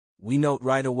We note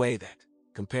right away that,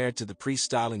 compared to the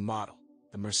pre-styling model,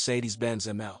 the Mercedes-Benz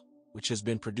ML, which has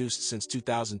been produced since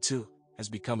 2002, has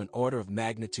become an order of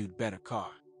magnitude better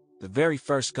car. The very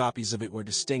first copies of it were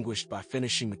distinguished by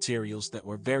finishing materials that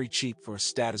were very cheap for a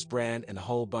status brand and a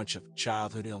whole bunch of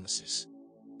childhood illnesses.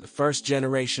 The first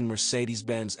generation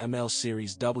Mercedes-Benz ML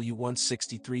Series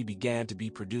W163 began to be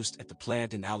produced at the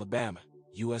plant in Alabama,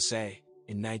 USA,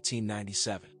 in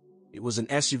 1997. It was an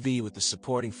SUV with a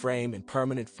supporting frame and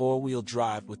permanent four-wheel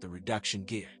drive with a reduction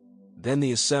gear. Then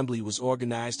the assembly was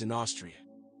organized in Austria.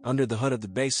 Under the hood of the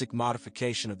basic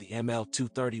modification of the ML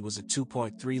 230 was a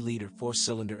 2.3-liter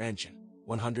four-cylinder engine,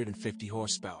 150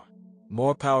 horsepower.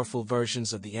 More powerful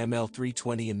versions of the ML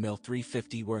 320 and ML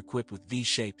 350 were equipped with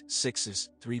V-shaped 6s,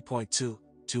 3.2,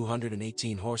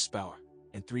 218 horsepower,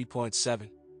 and 3.7,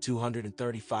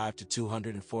 235 to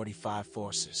 245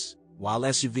 forces, while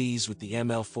SUVs with the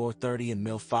ML 430 and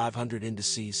ML 500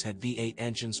 indices had V8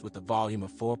 engines with a volume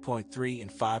of 4.3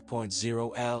 and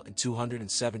 5.0 L and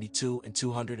 272 and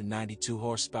 292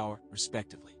 horsepower,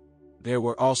 respectively. There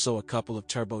were also a couple of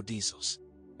turbo diesels.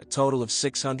 A total of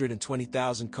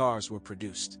 620,000 cars were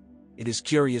produced. It is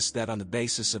curious that on the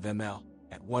basis of ML,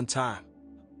 at one time,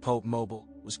 Pope Mobile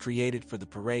was created for the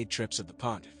parade trips of the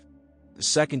Pontiff. The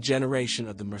second generation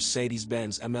of the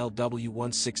Mercedes-Benz ML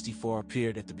W164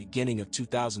 appeared at the beginning of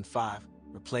 2005,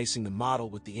 replacing the model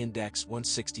with the Index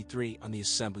 163 on the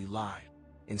assembly line.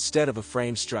 Instead of a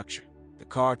frame structure, the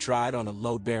car tried on a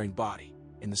load-bearing body.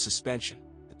 In the suspension,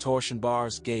 the torsion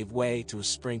bars gave way to a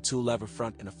spring 2-lever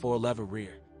front and a 4-lever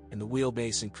rear, and the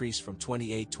wheelbase increased from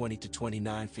 2820 to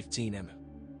 2915 mm.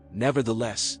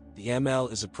 Nevertheless, the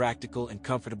ML is a practical and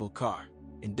comfortable car,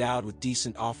 endowed with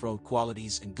decent off-road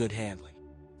qualities and good handling.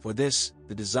 For this,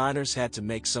 the designers had to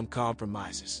make some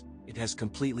compromises. It has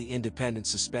completely independent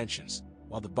suspensions,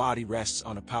 while the body rests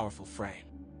on a powerful frame.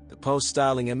 The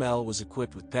post-styling ML was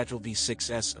equipped with petrol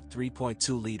V6s of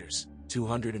 3.2 liters,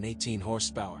 218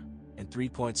 horsepower, and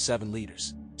 3.7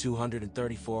 liters,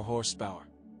 234 horsepower,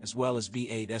 as well as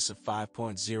V8s of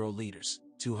 5.0 liters,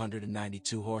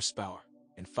 292 horsepower,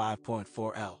 and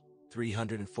 5.4 L,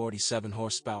 347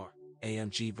 horsepower,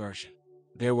 AMG version.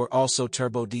 There were also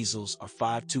turbo diesels of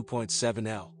 5 2.7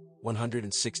 L,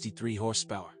 163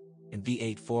 horsepower, and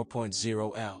V8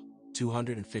 4.0 L,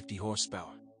 250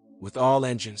 horsepower. With all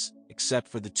engines, except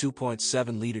for the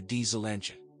 2.7-liter diesel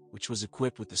engine, which was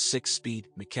equipped with a 6-speed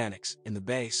mechanics in the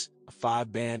base, a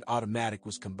 5-band automatic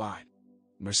was combined.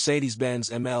 Mercedes-Benz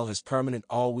ML has permanent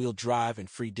all-wheel drive and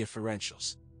free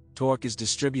differentials. Torque is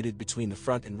distributed between the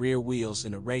front and rear wheels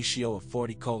in a ratio of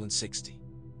 40:60.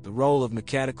 The role of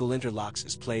mechanical interlocks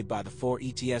is played by the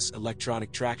 4ETS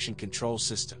electronic traction control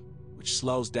system, which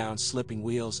slows down slipping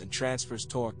wheels and transfers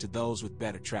torque to those with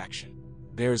better traction.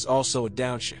 There is also a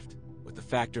downshift, with a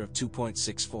factor of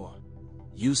 2.64.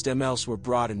 Used MLs were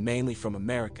brought in mainly from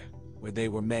America, where they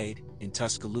were made in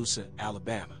Tuscaloosa,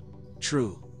 Alabama.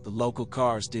 True, the local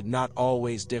cars did not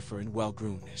always differ in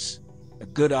well-groomedness. A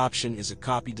good option is a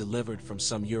copy delivered from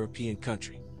some European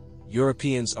country.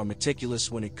 Europeans are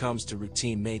meticulous when it comes to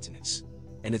routine maintenance,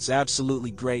 and it's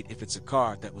absolutely great if it's a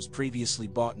car that was previously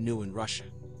bought new in Russia.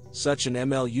 Such an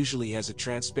ML usually has a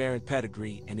transparent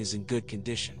pedigree and is in good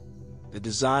condition. The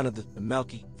design of the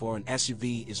Melky for an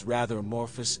SUV is rather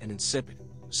amorphous and insipid,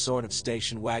 a sort of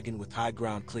station wagon with high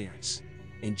ground clearance.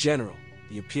 In general,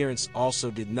 the appearance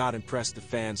also did not impress the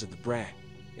fans of the brand.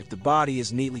 If the body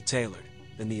is neatly tailored,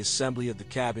 then the assembly of the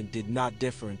cabin did not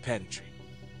differ in pedantry.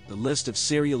 The list of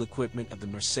serial equipment of the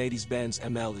Mercedes-Benz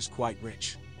ML is quite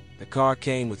rich. The car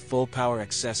came with full power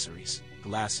accessories,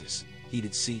 glasses,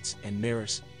 heated seats and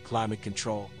mirrors, climate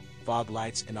control, fog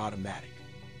lights and automatic.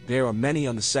 There are many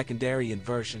on the secondary and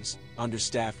versions,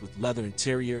 understaffed with leather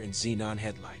interior and xenon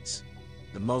headlights.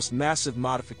 The most massive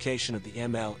modification of the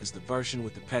ML is the version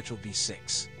with the petrol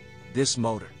V6. This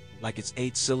motor, like its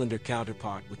 8-cylinder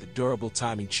counterpart with a durable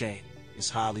timing chain, is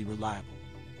highly reliable.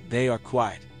 They are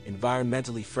quiet,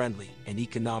 environmentally friendly, and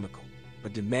economical,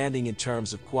 but demanding in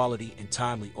terms of quality and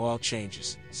timely oil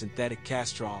changes. Synthetic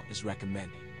castrol is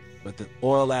recommended. But the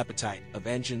oil appetite of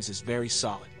engines is very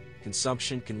solid.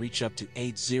 Consumption can reach up to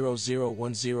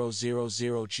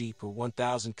 8001000 G per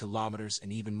 1,000 kilometers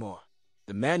and even more.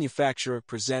 The manufacturer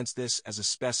presents this as a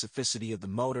specificity of the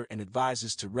motor and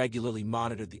advises to regularly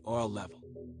monitor the oil level.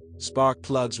 Spark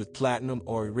plugs with platinum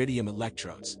or iridium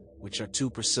electrodes, which are 2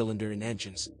 per cylinder in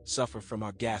engines, suffer from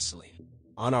our gasoline.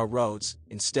 On our roads,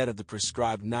 instead of the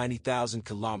prescribed 90,000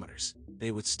 kilometers,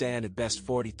 they withstand at best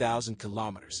 40,000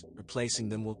 kilometers. Replacing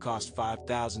them will cost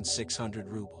 5,600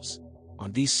 rubles.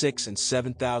 On V6 and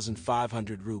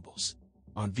 7,500 rubles.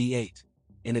 On V8.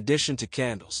 In addition to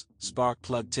candles, spark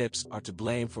plug tips are to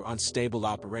blame for unstable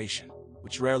operation,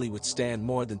 which rarely withstand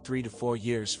more than 3 to 4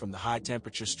 years from the high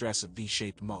temperature stress of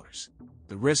V-shaped motors.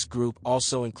 The risk group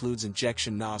also includes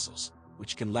injection nozzles,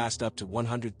 which can last up to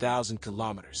 100,000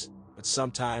 kilometers, but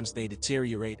sometimes they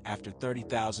deteriorate after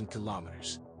 30,000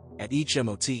 kilometers. At each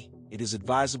MOT, it is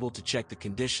advisable to check the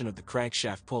condition of the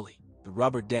crankshaft pulley, the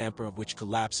rubber damper of which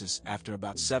collapses after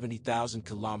about 70,000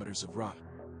 kilometers of run.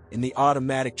 In the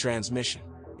automatic transmission,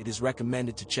 it is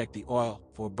recommended to check the oil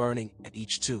for burning at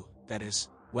each tube, that is,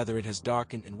 whether it has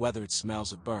darkened and whether it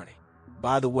smells of burning.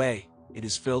 By the way, it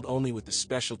is filled only with the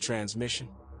special transmission,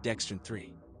 Dextran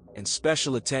 3. And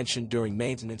special attention during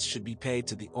maintenance should be paid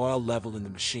to the oil level in the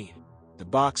machine. The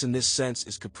box in this sense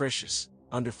is capricious,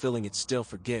 underfilling it still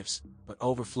forgives, but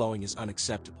overflowing is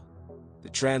unacceptable. The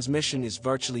transmission is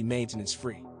virtually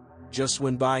maintenance-free. Just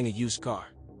when buying a used car,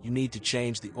 you need to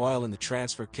change the oil in the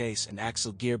transfer case and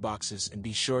axle gearboxes and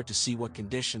be sure to see what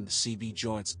condition the CV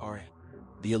joints are in.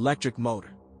 The electric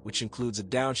motor, which includes a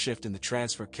downshift in the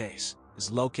transfer case,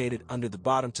 is located under the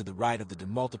bottom to the right of the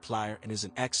demultiplier and is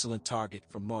an excellent target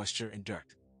for moisture and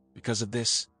dirt. Because of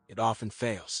this, it often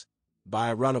fails. By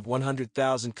a run of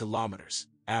 100,000 kilometers,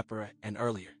 APRA and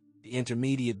earlier, the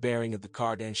intermediate bearing of the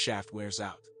cardan shaft wears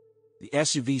out. The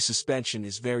SUV suspension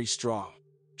is very strong.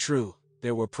 True,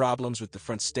 there were problems with the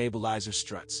front stabilizer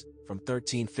struts, from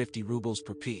 1350 rubles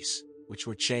per piece, which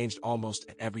were changed almost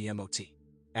at every MOT.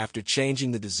 After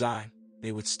changing the design,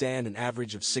 they would stand an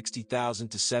average of 60,000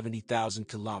 to 70,000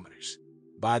 kilometers.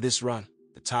 By this run,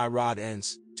 the tie rod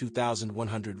ends,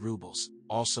 2,100 rubles,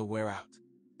 also wear out.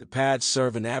 The pads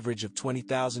serve an average of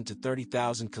 20,000 to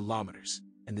 30,000 kilometers,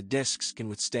 and the discs can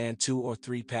withstand 2 or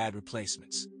 3 pad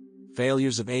replacements.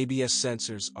 Failures of ABS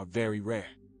sensors are very rare.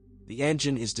 The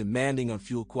engine is demanding on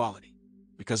fuel quality.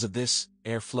 Because of this,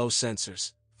 airflow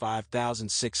sensors,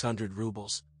 5,600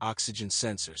 rubles, oxygen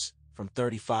sensors, from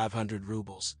 3,500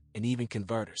 rubles, and even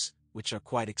converters, which are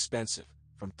quite expensive,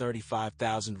 from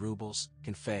 35,000 rubles,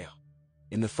 can fail.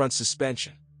 In the front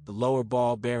suspension, the lower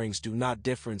ball bearings do not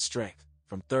differ in strength,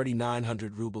 from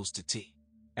 3,900 rubles to T.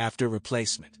 After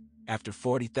replacement, after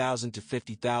 40,000 to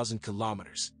 50,000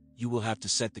 kilometers, you will have to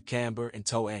set the camber and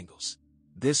toe angles.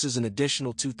 This is an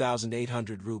additional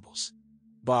 2,800 rubles.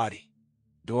 Body.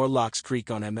 Door locks creak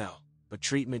on ML, but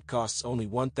treatment costs only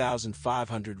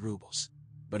 1,500 rubles.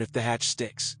 But if the hatch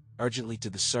sticks, urgently to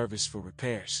the service for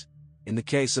repairs. In the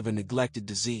case of a neglected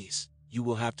disease, you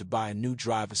will have to buy a new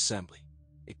drive assembly.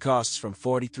 It costs from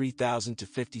 43,000 to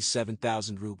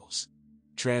 57,000 rubles.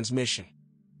 Transmission.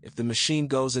 If the machine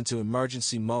goes into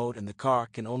emergency mode and the car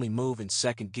can only move in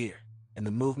second gear, and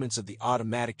the movements of the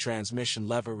automatic transmission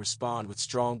lever respond with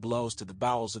strong blows to the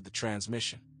bowels of the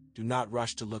transmission, do not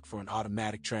rush to look for an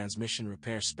automatic transmission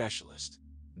repair specialist.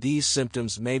 These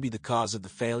symptoms may be the cause of the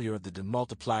failure of the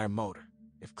demultiplier motor.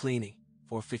 If cleaning,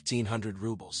 for 1,500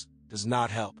 rubles, does not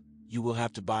help, you will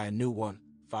have to buy a new one,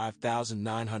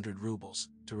 5,900 rubles,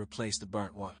 to replace the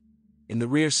burnt one. In the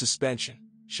rear suspension,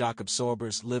 shock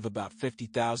absorbers live about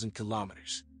 50,000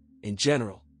 kilometers. In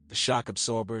general, the shock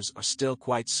absorbers are still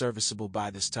quite serviceable by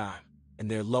this time,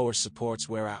 and their lower supports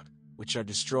wear out, which are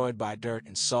destroyed by dirt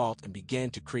and salt and begin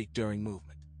to creak during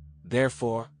movement.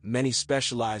 Therefore, many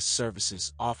specialized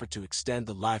services offer to extend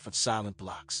the life of silent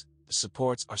blocks. The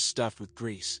supports are stuffed with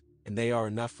grease, and they are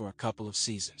enough for a couple of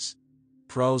seasons.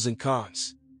 Pros and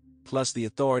cons. Plus the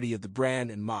authority of the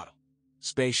brand and model.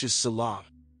 Spacious salon.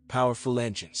 Powerful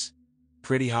engines.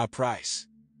 Pretty high price.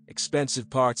 Expensive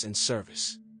parts and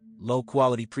service.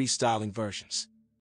 Low-quality pre-styling versions.